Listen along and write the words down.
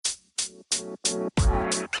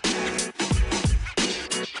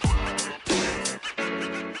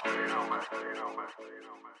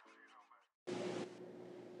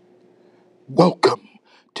Welcome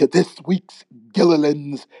to this week's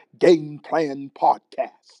Gilliland's Game Plan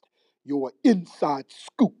Podcast, your inside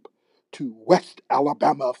scoop to West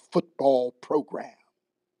Alabama football program.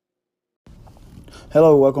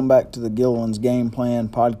 Hello, welcome back to the Gilliland's Game Plan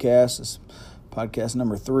Podcast. This is podcast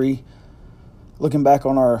number 3. Looking back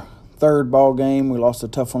on our third ball game, we lost a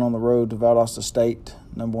tough one on the road to Valdosta State,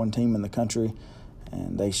 number 1 team in the country,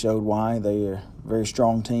 and they showed why. They are a very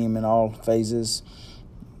strong team in all phases.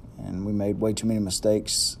 And we made way too many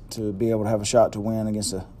mistakes to be able to have a shot to win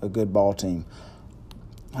against a good ball team.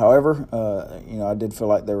 However, I did feel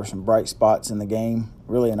like there were some bright spots in the game.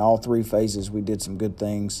 Really, in all 3 phases, we did some good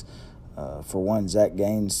things. For one, Zach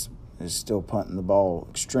Gaines is still punting the ball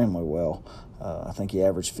extremely well. I think he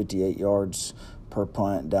averaged 58 yards per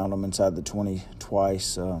punt, downed them inside the 20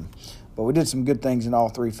 twice. But we did some good things in all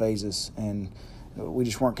 3 phases, and we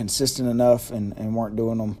just weren't consistent enough and weren't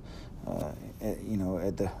doing them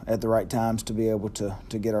at the right times to be able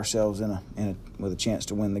to get ourselves with a chance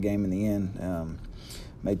to win the game in the end.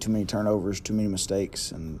 Made too many turnovers, too many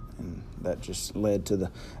mistakes, and that just led to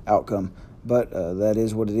the outcome. But that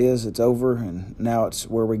is what it is. It's over, and now it's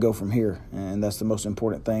where we go from here, and that's the most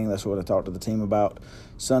important thing. That's what I talked to the team about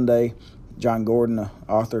Sunday. John Gordon, an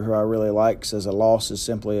author who I really like, says a loss is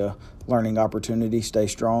simply a learning opportunity. Stay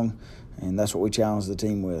strong, and that's what we challenge the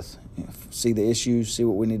team with. See the issues, see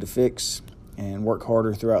what we need to fix, and work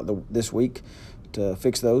harder throughout this week to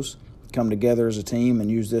fix those. Come together as a team and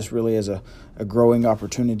use this really as a growing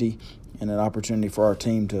opportunity and an opportunity for our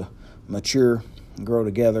team to mature and grow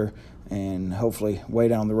together, and hopefully way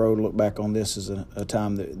down the road look back on this as a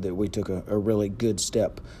time that we took a really good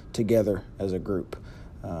step together as a group.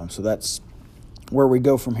 So that's where we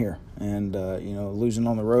go from here. And, losing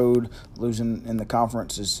on the road, losing in the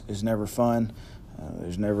conference is never fun.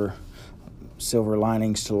 There's never silver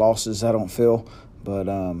linings to losses, I don't feel. But,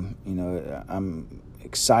 I'm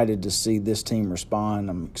excited to see this team respond.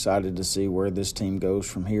 I'm excited to see where this team goes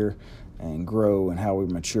from here and grow and how we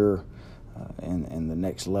mature and the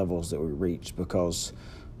next levels that we reach. Because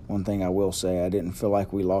one thing I will say, I didn't feel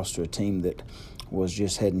like we lost to a team that was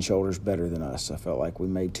just head and shoulders better than us. I felt like we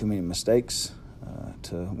made too many mistakes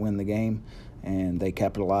to win the game, and they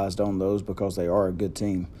capitalized on those because they are a good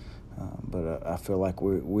team. But I feel like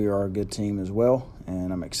we are a good team as well,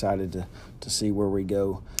 and I'm excited to see where we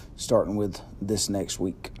go starting with this next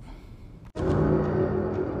week.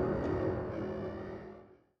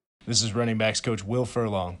 This is running backs coach Will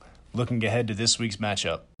Furlong, looking ahead to this week's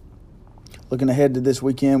matchup. Looking ahead to this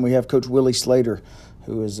weekend, we have Coach Willie Slater,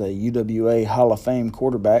 who is a UWA Hall of Fame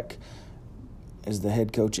quarterback, as the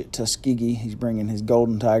head coach at Tuskegee. He's bringing his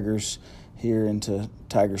Golden Tigers here into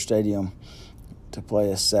Tiger Stadium to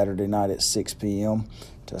play us Saturday night at 6 p.m.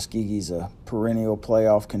 Tuskegee's a perennial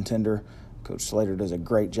playoff contender. Coach Slater does a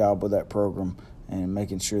great job with that program and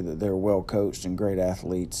making sure that they're well coached and great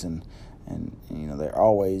athletes, and they're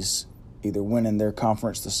always either winning their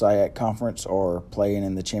conference, the SIAC conference, or playing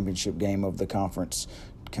in the championship game of the conference,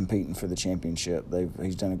 competing for the championship.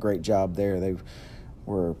 He's done a great job there. They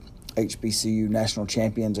were HBCU national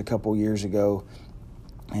champions a couple years ago,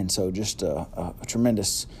 and so just a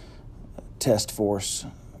tremendous test for us,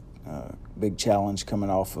 big challenge coming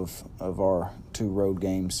off of our 2 road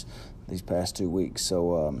games these past 2 weeks.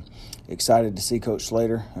 So excited to see Coach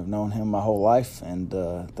Slater. I've known him my whole life and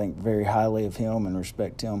think very highly of him and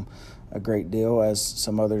respect him a great deal, as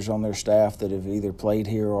some others on their staff that have either played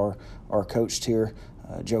here or coached here.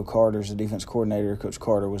 Joe Carter's the defense coordinator. Coach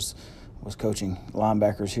Carter was coaching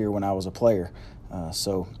linebackers here when I was a player.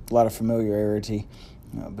 So a lot of familiarity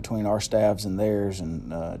between our staffs and theirs,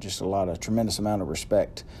 and just a tremendous amount of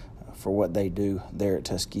respect for what they do there at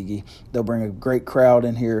Tuskegee. They'll bring a great crowd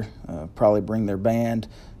in here, probably bring their band,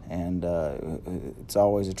 and it's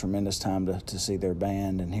always a tremendous time to see their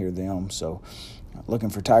band and hear them. So looking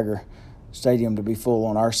for Tiger Stadium to be full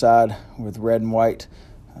on our side with red and white,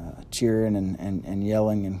 cheering and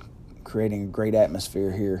yelling and creating a great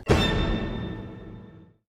atmosphere here.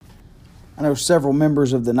 I know several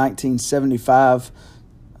members of the 1975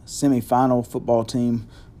 semifinal football team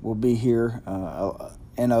will be here,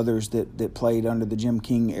 and others that played under the Jim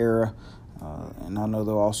King era. And I know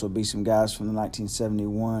there'll also be some guys from the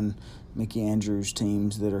 1971 Mickey Andrews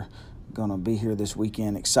teams that are going to be here this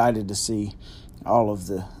weekend. Excited to see all of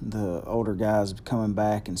the older guys coming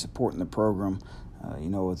back and supporting the program.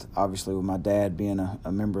 Obviously with my dad being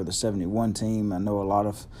a member of the 71 team, I know a lot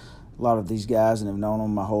of these guys and have known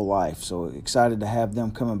them my whole life. So excited to have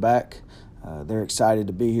them coming back. They're excited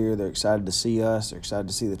to be here. They're excited to see us. They're excited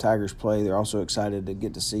to see the Tigers play. They're also excited to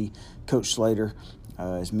get to see Coach Slater,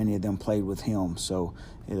 as many of them played with him. So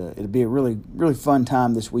it'll be a really, really fun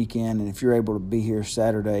time this weekend. And if you're able to be here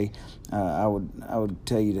Saturday, I would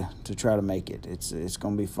tell you to try to make it. It's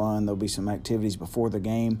going to be fun. There'll be some activities before the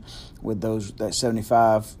game with that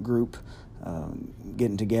 75 group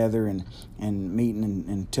getting together and meeting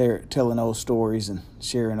and telling old stories and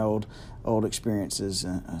sharing old experiences.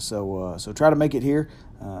 So try to make it here.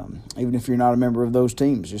 Even if you're not a member of those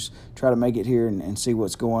teams, just try to make it here and see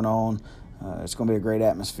what's going on. It's going to be a great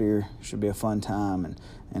atmosphere. Should be a fun time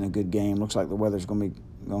and a good game. Looks like the weather's going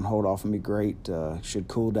to hold off and be great. Should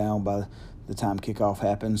cool down by the time kickoff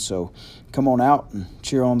happens. So come on out and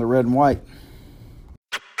cheer on the red and white.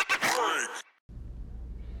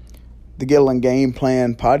 The Gilliland Game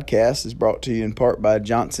Plan podcast is brought to you in part by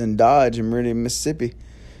Johnson Dodge in Meridian, Mississippi.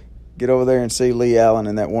 Get over there and see Lee Allen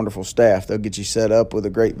and that wonderful staff. They'll get you set up with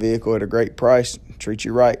a great vehicle at a great price, treat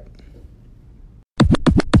you right.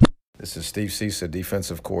 This is Steve Cisa,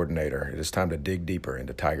 defensive coordinator. It is time to dig deeper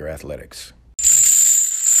into Tiger athletics.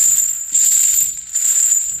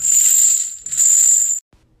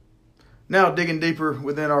 Now digging deeper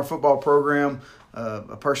within our football program,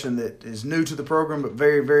 a person that is new to the program but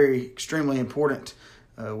very, very extremely important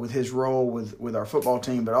with his role with our football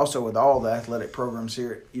team, but also with all the athletic programs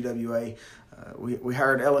here at UWA. We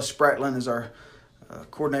hired Ellis Spratlin as our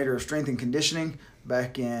coordinator of strength and conditioning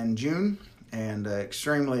back in June, and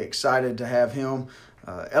extremely excited to have him.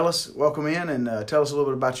 Ellis, welcome in and tell us a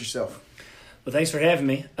little bit about yourself. Well, thanks for having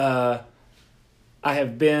me. I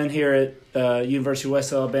have been here at University of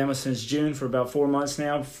West Alabama since June for about 4 months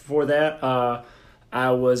now. Before that,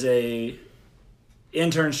 I was a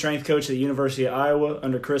intern strength coach at the University of Iowa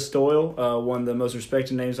under Chris Doyle, one of the most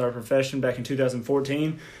respected names in our profession back in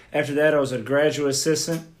 2014. After that, I was a graduate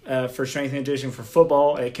assistant for strength and conditioning for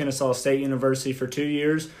football at Valdosta State University for 2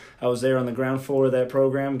 years. I was there on the ground floor of that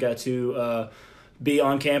program, got to be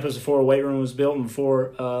on campus before a weight room was built and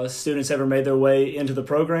before students ever made their way into the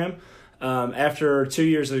program. After 2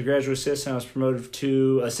 years as a graduate assistant, I was promoted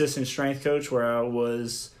to assistant strength coach, where I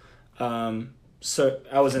was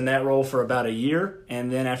in that role for about a year.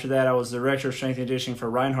 And then after that, I was director of strength and conditioning for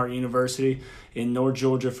Reinhardt University in North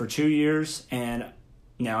Georgia for 2 years. And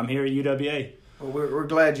now I'm here at UWA. Well, we're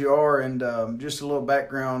glad you are. And just a little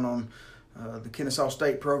background on the Kennesaw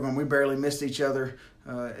State program. We barely missed each other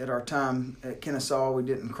at our time at Kennesaw. We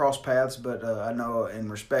didn't cross paths, but I know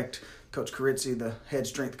and respect Coach Carizzi, the head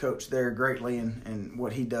strength coach there, greatly, and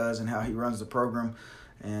what he does and how he runs the program.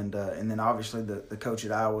 And then obviously the coach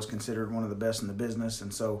at Iowa was considered one of the best in the business.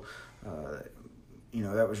 And so,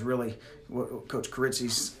 that was really what Coach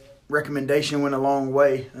Carizzi's recommendation went a long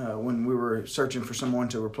way when we were searching for someone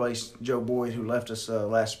to replace Joe Boyd, who left us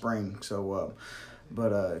last spring. So,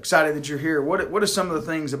 but excited that you're here. What are some of the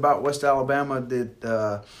things about West Alabama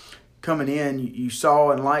that coming in you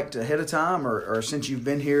saw and liked ahead of time, or since you've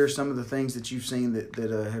been here, some of the things that you've seen that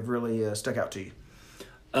have really stuck out to you?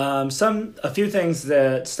 A few things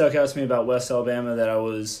that stuck out to me about West Alabama that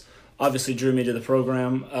obviously drew me to the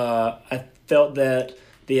program. I felt that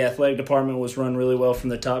the athletic department was run really well from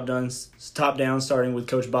the top down, starting with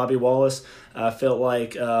Coach Bobby Wallace. I felt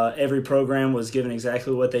like every program was given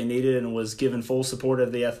exactly what they needed and was given full support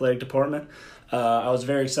of the athletic department. I was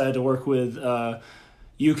very excited to work with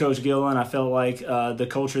you, Coach Gilliland. I felt like the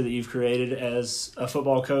culture that you've created as a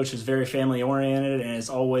football coach is very family-oriented, and it's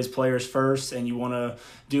always players first, and you want to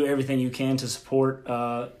do everything you can to support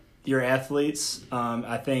your athletes.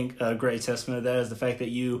 I think a great testament of that is the fact that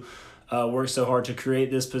you work so hard to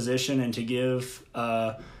create this position and to give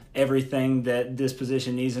everything that this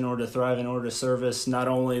position needs in order to thrive, in order to service not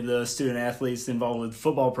only the student-athletes involved with the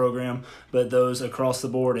football program, but those across the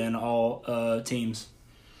board in all teams.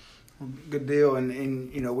 Good deal,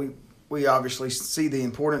 and we obviously see the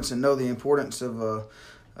importance and know the importance of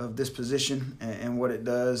this position and what it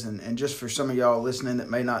does, and just for some of y'all listening that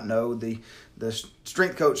may not know, the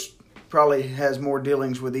strength coach probably has more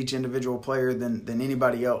dealings with each individual player than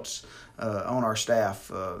anybody else on our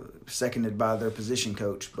staff, seconded by their position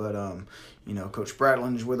coach. But Coach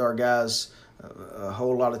Spratlin is with our guys a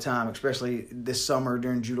whole lot of time, especially this summer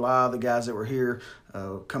during July. The guys that were here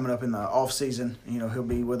coming up in the off season, he'll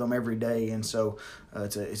be with them every day, and so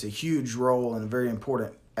it's a huge role and a very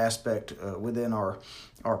important aspect within our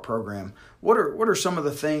program. What are some of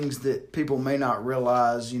the things that people may not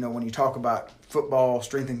realize? When you talk about football,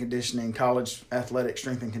 strength and conditioning, college athletic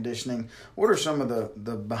strength and conditioning, what are some of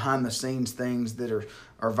the behind the scenes things that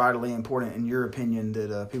are vitally important in your opinion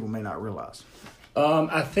that people may not realize?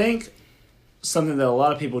 I think something that a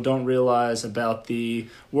lot of people don't realize about the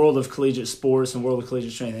world of collegiate sports and world of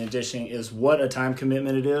collegiate strength and conditioning is what a time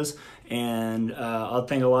commitment it is. And I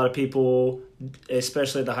think a lot of people,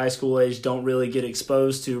 especially at the high school age, don't really get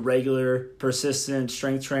exposed to regular, persistent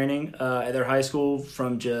strength training at their high school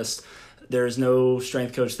from just there's no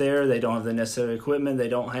strength coach there. They don't have the necessary equipment. They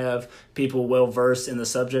don't have people well-versed in the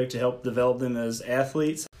subject to help develop them as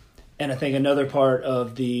athletes. And I think another part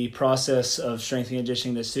of the process of strength and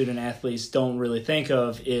conditioning that student athletes don't really think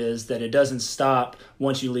of is that it doesn't stop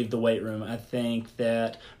once you leave the weight room. I think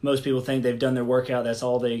that most people think they've done their workout, that's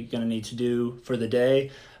all they're going to need to do for the day.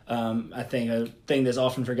 I think a thing that's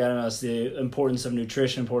often forgotten about is the importance of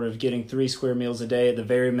nutrition, importance of getting 3 square meals a day at the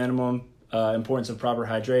very minimum, importance of proper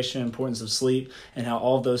hydration, importance of sleep, and how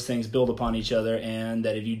all of those things build upon each other, and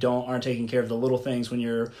that if you aren't taking care of the little things when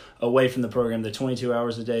you're away from the program, the 22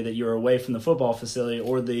 hours a day that you're away from the football facility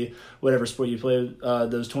or the whatever sport you play,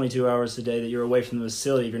 those 22 hours a day that you're away from the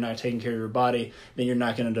facility, if you're not taking care of your body, then you're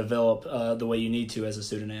not going to develop the way you need to as a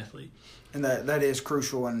student athlete. And that is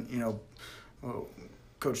crucial. And,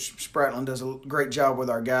 Coach Spratlin does a great job with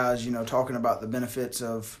our guys, talking about the benefits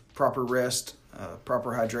of proper rest,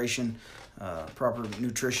 proper hydration, proper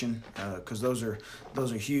nutrition, because those are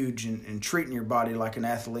huge. And treating your body like an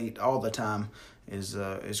athlete all the time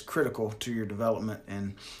is critical to your development.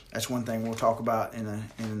 And that's one thing we'll talk about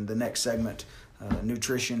in the next segment,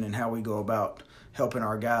 nutrition and how we go about helping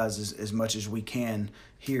our guys as much as we can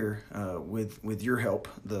here with your help,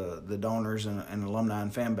 the donors and alumni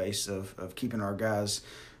and fan base of keeping our guys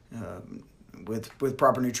with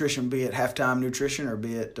proper nutrition, be it halftime nutrition or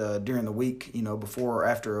be it during the week, before or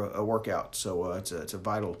after a workout. So it's a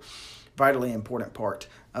vitally important part.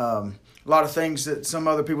 A lot of things that some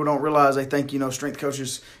other people don't realize. They think, strength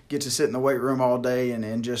coaches get to sit in the weight room all day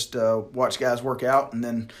and just watch guys work out and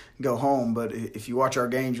then go home. But if you watch our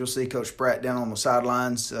games, you'll see Coach Spratt down on the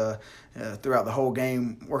sidelines throughout the whole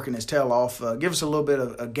game, working his tail off. Give us a little bit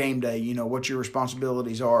of a game day, what your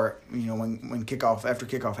responsibilities are, when after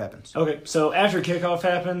kickoff happens. Okay, so after kickoff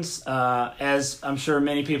happens, as I'm sure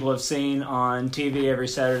many people have seen on TV every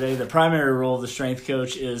Saturday, the primary role of the strength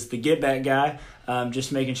coach is the get-back guy.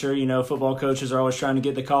 Just making sure, football coaches are always trying to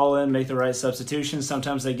get the call in, make the right substitutions.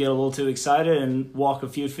 Sometimes they get a little too excited and walk a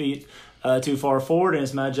few feet too far forward, and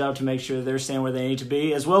it's my job to make sure they're staying where they need to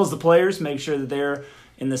be, as well as the players, make sure that they're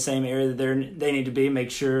in the same area that they need to be,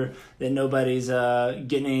 make sure that nobody's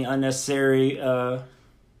getting any unnecessary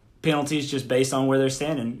penalties just based on where they're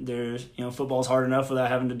standing. Football's hard enough without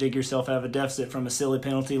having to dig yourself out of a deficit from a silly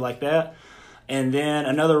penalty like that. And then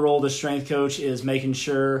another role of the strength coach is making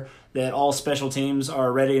sure that all special teams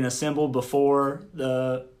are ready and assembled before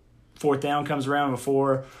the fourth down comes around,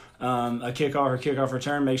 before a kickoff or kickoff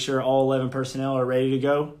return. Make sure all 11 personnel are ready to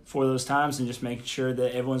go for those times and just making sure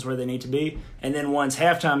that everyone's where they need to be. And then once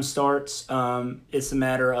halftime starts, it's a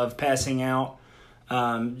matter of passing out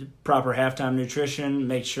proper halftime nutrition,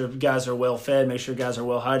 make sure guys are well fed, make sure guys are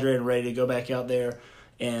well hydrated and ready to go back out there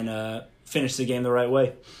and finish the game the right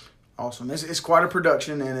way. Awesome. It's quite a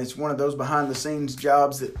production, and it's one of those behind-the-scenes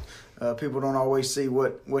jobs that people don't always see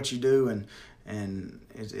what you do, and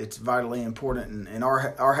it's vitally important. And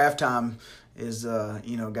our halftime is,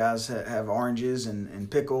 guys have oranges and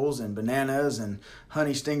pickles and bananas and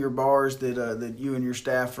honey stinger bars that you and your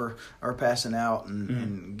staff are passing out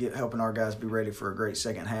and helping our guys be ready for a great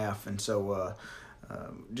second half. And so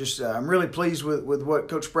I'm really pleased with what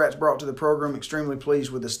Coach Spratt's brought to the program. Extremely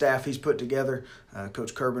pleased with the staff he's put together.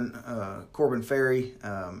 Coach Corbin Ferry,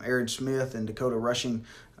 Aaron Smith, and Dakota Rushing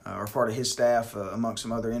are part of his staff, amongst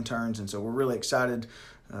some other interns. And so we're really excited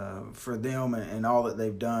for them and all that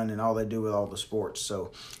they've done and all they do with all the sports.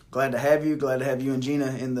 So glad to have you and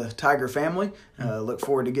Gina in the Tiger family. Look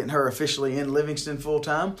forward to getting her officially in Livingston full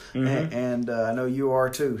time, and I know you are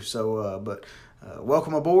too. So,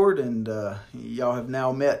 welcome aboard, and y'all have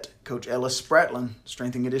now met Coach Ellis Spratlin,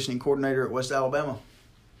 Strength and Conditioning Coordinator at West Alabama.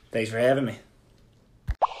 Thanks for having me.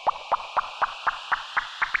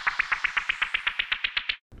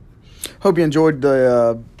 Hope you enjoyed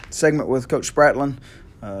the segment with Coach Spratlin.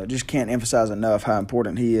 Just can't emphasize enough how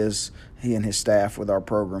important he and his staff with our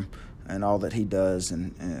program and all that he does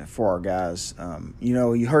and for our guys.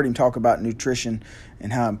 You heard him talk about nutrition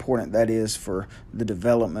and how important that is for the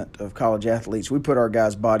development of college athletes. We put our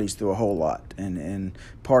guys' bodies through a whole lot, and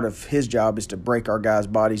part of his job is to break our guys'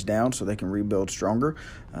 bodies down so they can rebuild stronger.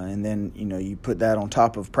 And then, you put that on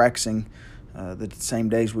top of practicing the same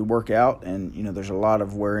days we work out, and there's a lot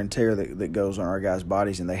of wear and tear that goes on our guys'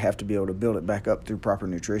 bodies, and they have to be able to build it back up through proper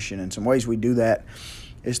nutrition. And some ways we do that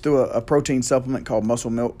is through a protein supplement called Muscle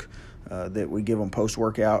Milk that we give them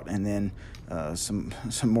post-workout, and then some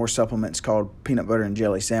more supplements called peanut butter and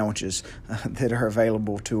jelly sandwiches that are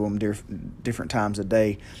available to them different times a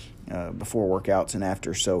day before workouts and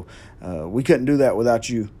after. So we couldn't do that without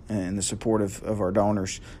you and the support of our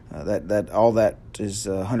donors. That all that is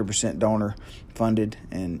 100% donor funded,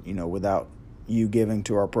 and without you giving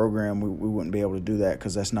to our program, we wouldn't be able to do that,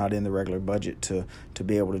 because that's not in the regular budget to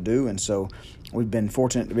be able to do. And so we've been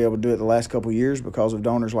fortunate to be able to do it the last couple of years because of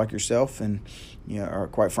donors like yourself, and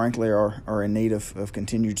quite frankly are in need of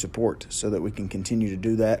continued support so that we can continue to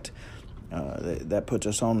do that. That puts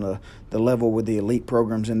us on the level with the elite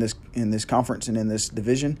programs in this conference and in this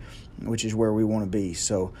division, which is where we want to be.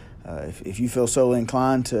 So if you feel so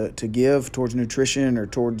inclined to give towards nutrition or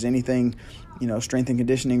towards anything, strength and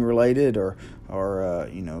conditioning related, or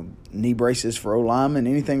knee braces for O-linemen,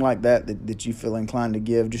 anything like that you feel inclined to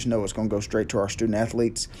give, just know it's going to go straight to our student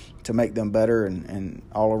athletes to make them better and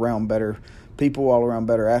all around better people, all around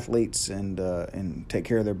better athletes, and take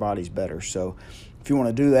care of their bodies better. So if you want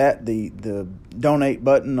to do that, the donate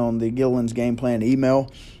button on the Gilliland's game plan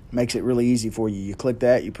email makes it really easy for you. You click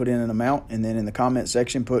that, you put in an amount, and then in the comment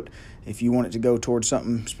section put if you want it to go towards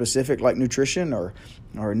something specific like nutrition or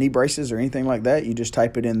knee braces or anything like that. You just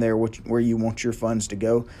type it in there where you want your funds to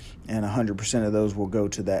go, and 100% of those will go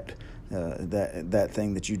to that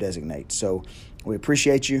thing that you designate. So we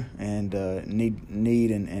appreciate you and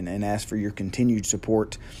need and ask for your continued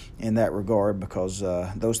support in that regard, because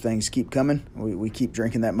those things keep coming. We keep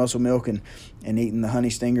drinking that muscle milk and eating the honey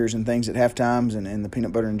stingers and things at half times and the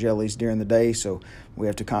peanut butter and jellies during the day. So we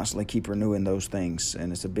have to constantly keep renewing those things,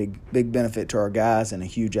 and it's a big benefit to our guys and a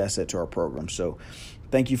huge asset to our program. So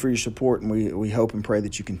thank you for your support, and we hope and pray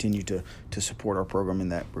that you continue to support our program in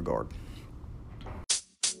that regard.